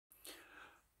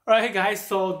All right, guys.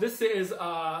 So this is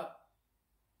I'm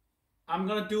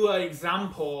gonna do an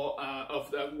example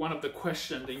of one of the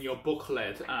questions in your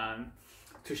booklet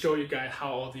to show you guys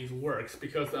how all these works.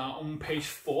 Because on page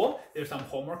 4, there's some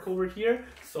homework over here.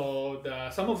 So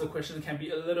some of the questions can be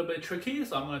a little bit tricky.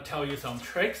 So I'm gonna tell you some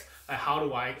tricks like how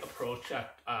do I approach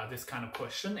this kind of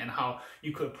question and how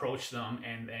you could approach them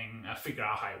and then figure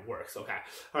out how it works. Okay.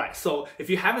 All right. So if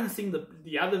you haven't seen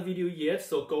the other video yet,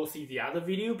 so go see the other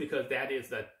video because that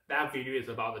video is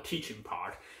about the teaching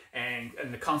part and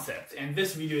the concept. And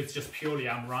this video is just purely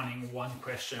I'm running one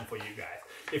question for you guys.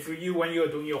 If when you're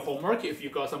doing your homework, if you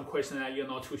got some question that you're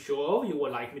not too sure of, you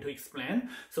would like me to explain,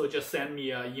 so just send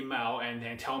me an email and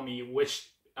then tell me which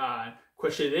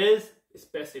question it is. It's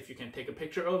best if you can take a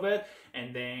picture of it,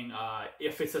 and then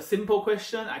if it's a simple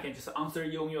question, I can just answer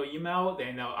you on your email,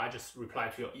 then I just reply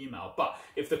to your email. But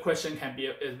if the question can be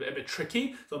a bit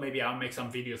tricky, so maybe I'll make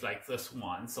some videos like this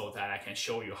one so that I can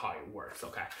show you how it works,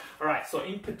 okay? All right, so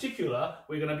in particular,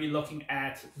 we're gonna be looking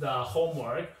at the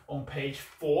homework on page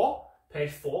 4,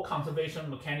 conservation of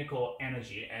mechanical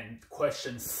energy, and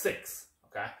question 6,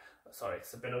 okay? Sorry,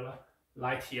 it's a bit of a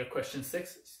light here, question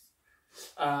 6.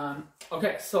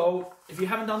 Okay, so if you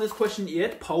haven't done this question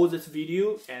yet, pause this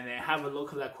video and then have a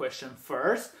look at that question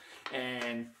first,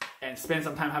 and spend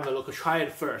some time, have a look, try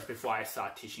it first before I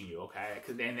start teaching you, okay?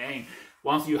 Because then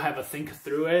once you have a think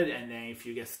through it, and then if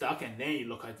you get stuck and then you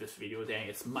look at this video, then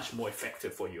it's much more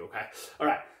effective for you, okay? All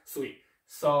right, sweet.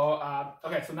 So,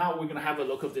 okay, so now we're gonna have a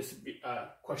look at this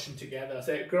question together.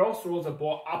 Say, a girl throws a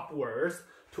ball upwards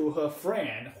to her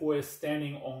friend who is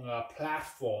standing on a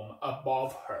platform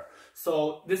above her.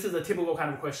 So this is a typical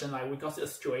kind of question, like we got a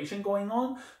situation going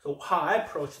on. So how I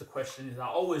approach the question is I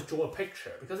always draw a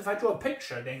picture, because if I draw a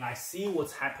picture, then I see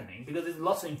what's happening, because there's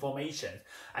lots of information.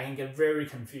 I can get very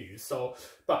confused. So,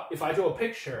 but if I draw a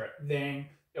picture, then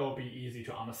it will be easy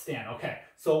to understand. Okay,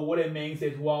 so what it means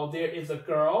is, well, there is a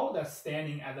girl that's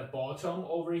standing at the bottom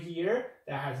over here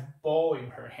that has ball in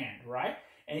her hand, right?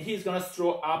 And he's gonna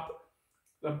throw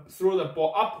the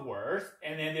ball upwards,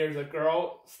 and then there's a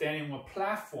girl standing on a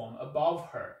platform above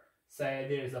her. Say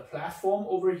there's a platform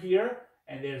over here,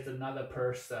 and there's another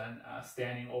person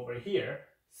standing over here,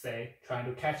 say trying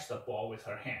to catch the ball with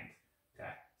her hand.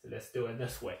 Okay, so let's do it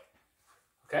this way.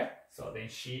 Okay, so then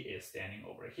she is standing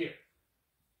over here.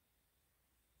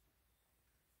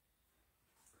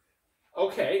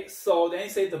 Okay, so then you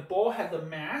say the ball has a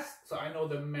mass, so I know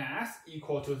the mass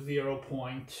equal to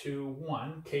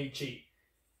 0.21 kg.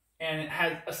 And it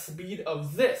has a speed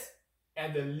of this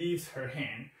as it leaves her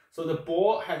hand. So the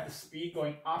ball has the speed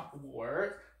going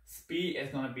upward. Speed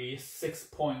is going to be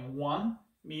 6.1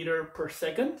 meter per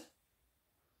second.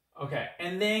 Okay,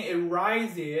 and then it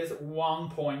rises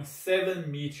 1.7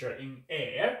 meter in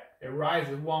air. It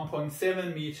rises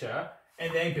 1.7 meter,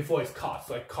 and then before it's caught.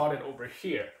 So I caught it over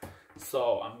here.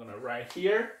 So I'm going to write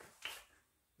here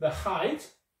the height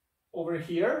over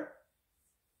here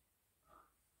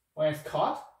when it's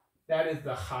caught. That is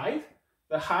the height.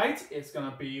 The height is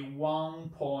going to be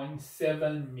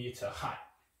 1.7 meter high.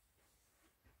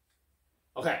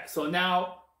 Okay, so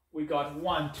now we got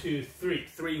 1, 2, 3,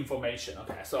 3 information.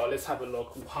 Okay, so let's have a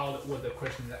look what the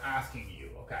question is asking you.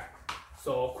 Okay,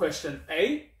 so question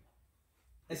A,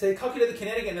 it says calculate the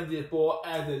kinetic energy of the ball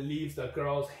as it leaves the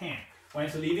girl's hand. When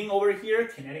it's leaving over here,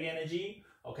 kinetic energy.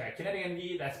 Okay, kinetic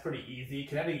energy, that's pretty easy.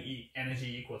 Kinetic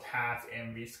energy equals half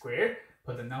mv squared.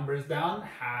 Put the numbers down,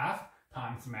 half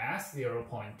times mass,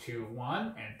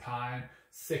 0.21, and times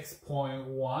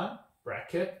 6.1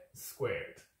 bracket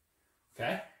squared.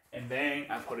 Okay, and then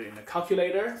I put it in the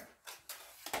calculator.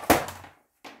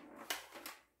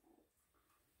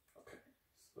 Okay,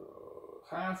 so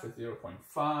half is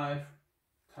 0.5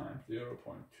 times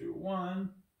 0.21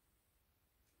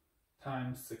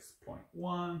 times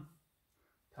 6.1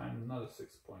 times another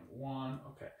 6.1.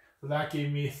 Okay, so that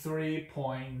gave me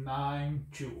 3.9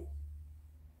 joule.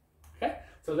 Okay,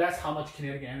 so that's how much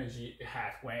kinetic energy it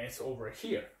has when it's over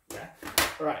here. Okay,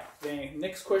 all right. Then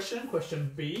next question,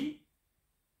 question B.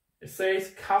 It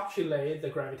says calculate the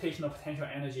gravitational potential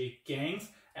energy gains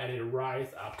as it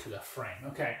rises up to the frame.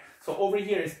 Okay, so over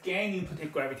here it's gaining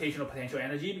gravitational potential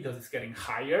energy because it's getting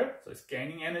higher, so it's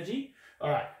gaining energy. All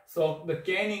right, so the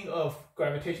gaining of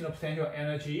gravitational potential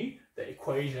energy, the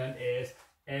equation is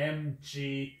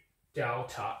mg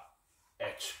delta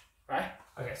h, right?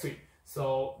 Okay, sweet.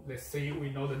 So let's see,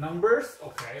 we know the numbers.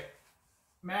 Okay,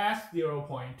 mass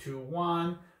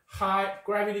 0.21, height,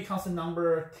 gravity constant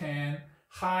number 10,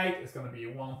 height is going to be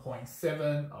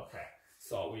 1.7. Okay,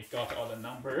 so we got all the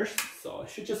numbers. So it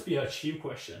should just be a cheap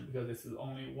question because this is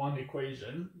only one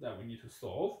equation that we need to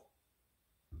solve.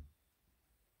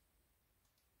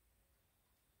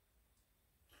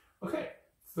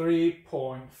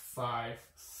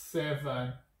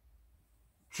 3.57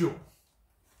 joule.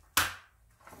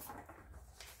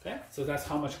 Okay, so that's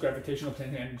how much gravitational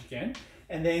potential energy gain.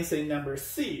 And then say number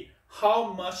C,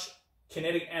 how much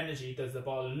kinetic energy does the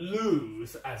ball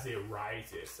lose as it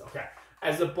rises? Okay,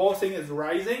 as the ball thing is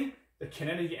rising, the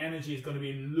kinetic energy is going to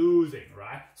be losing,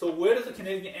 right? So where does the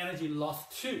kinetic energy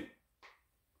lost to?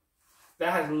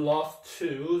 That has lost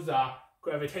to the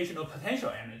gravitational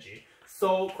potential energy.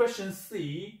 So question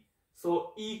C,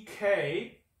 so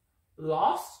EK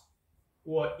loss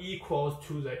will equals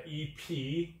to the EP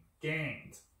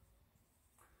gained.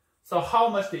 So how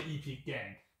much the EP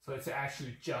gained? So it's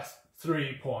actually just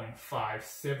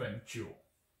 3.57 joule.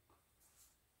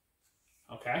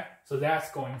 Okay, so that's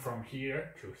going from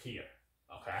here to here.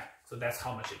 Okay, so that's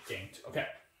how much it gained. Okay,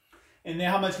 and then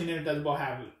how much kinetic does the ball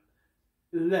have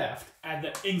left at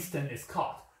the instant it's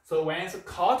caught? So when it's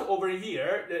caught over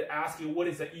here, they ask you what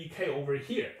is the EK over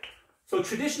here. So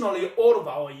traditionally, all of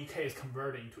our EK is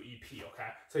converting to EP.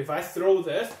 Okay, so if I throw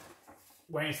this,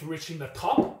 when it's reaching the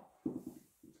top,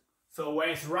 so when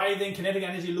it's rising, kinetic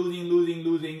energy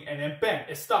losing, and then bam,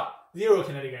 it stopped. Zero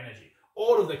kinetic energy.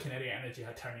 All of the kinetic energy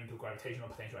had turned into gravitational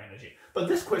potential energy. But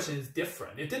this question is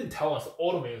different. It didn't tell us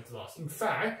all of it is lost. In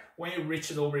fact, when it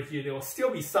reaches over here, there will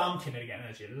still be some kinetic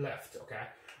energy left, okay?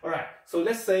 All right, so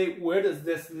let's say, where does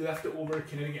this leftover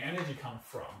kinetic energy come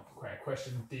from? Okay,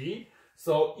 question D.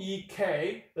 So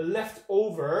EK, the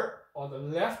leftover, or the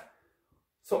left,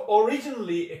 so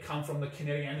originally it comes from the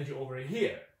kinetic energy over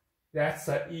here. That's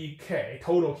the EK,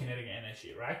 total kinetic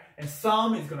energy, right? And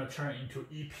some is going to turn into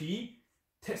EP,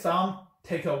 some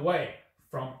take away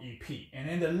from EP. And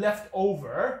then the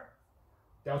leftover,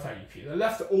 delta EP, the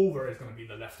leftover is going to be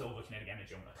the leftover kinetic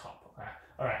energy on the top, okay?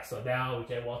 All right, so now we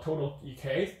get, well, total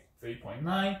EK,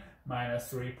 3.9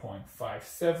 minus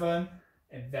 3.57,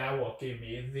 and that will give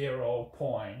me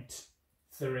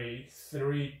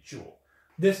 0.33 joule.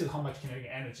 This is how much kinetic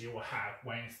energy we'll have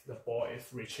when the ball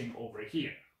is reaching over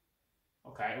here.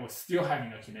 Okay, we're still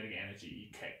having a kinetic energy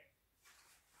EK.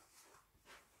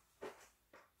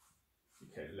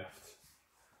 EK left.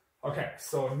 Okay,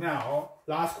 so now,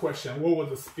 last question, what was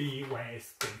the speed when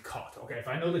it's being caught? Okay, if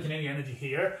I know the kinetic energy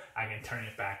here, I can turn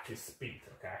it back to speed,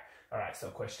 okay? All right, so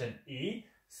question E,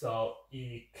 so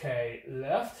EK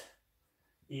left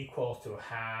equals to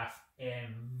half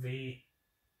mv,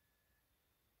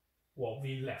 well,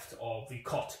 V left or V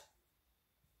caught.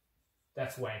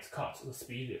 That's when it's caught, the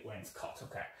speed when it's caught,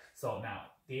 okay? So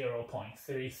now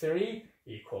 0.33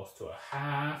 equals to a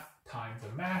half times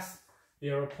the mass,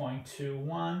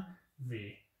 0.21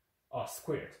 V,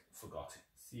 squared, forgot,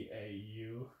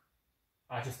 CAU,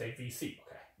 I just say VC,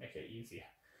 okay, make it easier.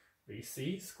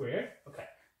 VC squared, okay.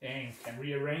 Then you can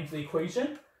rearrange the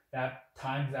equation, that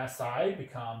times that side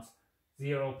becomes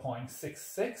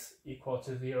 0.66 equal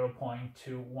to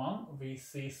 0.21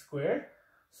 VC squared.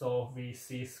 So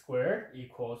VC squared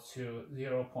equals to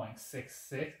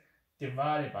 0.66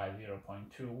 divided by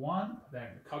 0.21.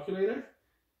 Then the calculator,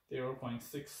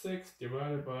 0.66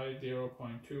 divided by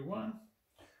 0.21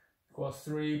 equals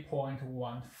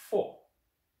 3.14.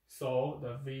 So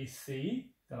the VC is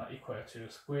going to equal to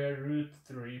square root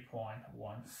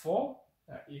 3.14.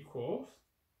 That equals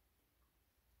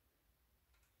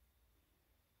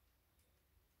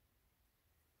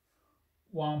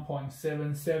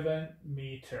 1.77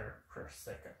 meter per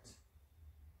second.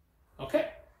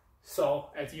 Okay,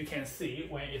 so as you can see,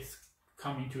 when it's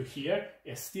coming to here,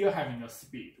 it's still having a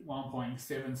speed,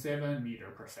 1.77 meter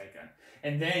per second.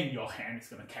 And then your hand is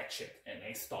going to catch it and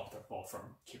then stop the ball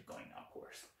from keep going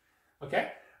upwards.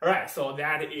 Okay, all right, so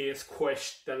that is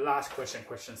the last question,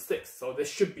 question 6. So this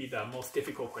should be the most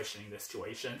difficult question in this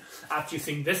situation. After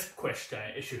using this question,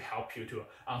 it should help you to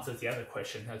answer the other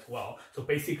question as well. So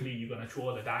basically, you're going to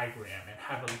draw the diagram and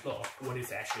have a look what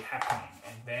is actually happening,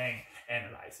 and then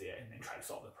analyze it and then try to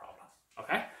solve the problem.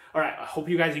 Okay? All right, I hope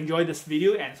you guys enjoyed this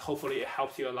video and hopefully it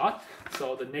helps you a lot.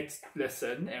 So the next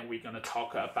lesson, and we're going to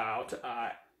talk about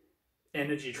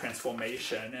energy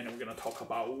transformation, and we're going to talk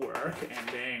about work, and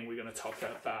then we're going to talk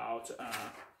about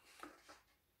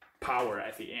power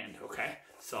at the end. Okay,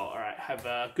 so all right, have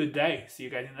a good day. See you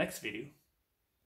guys in the next video.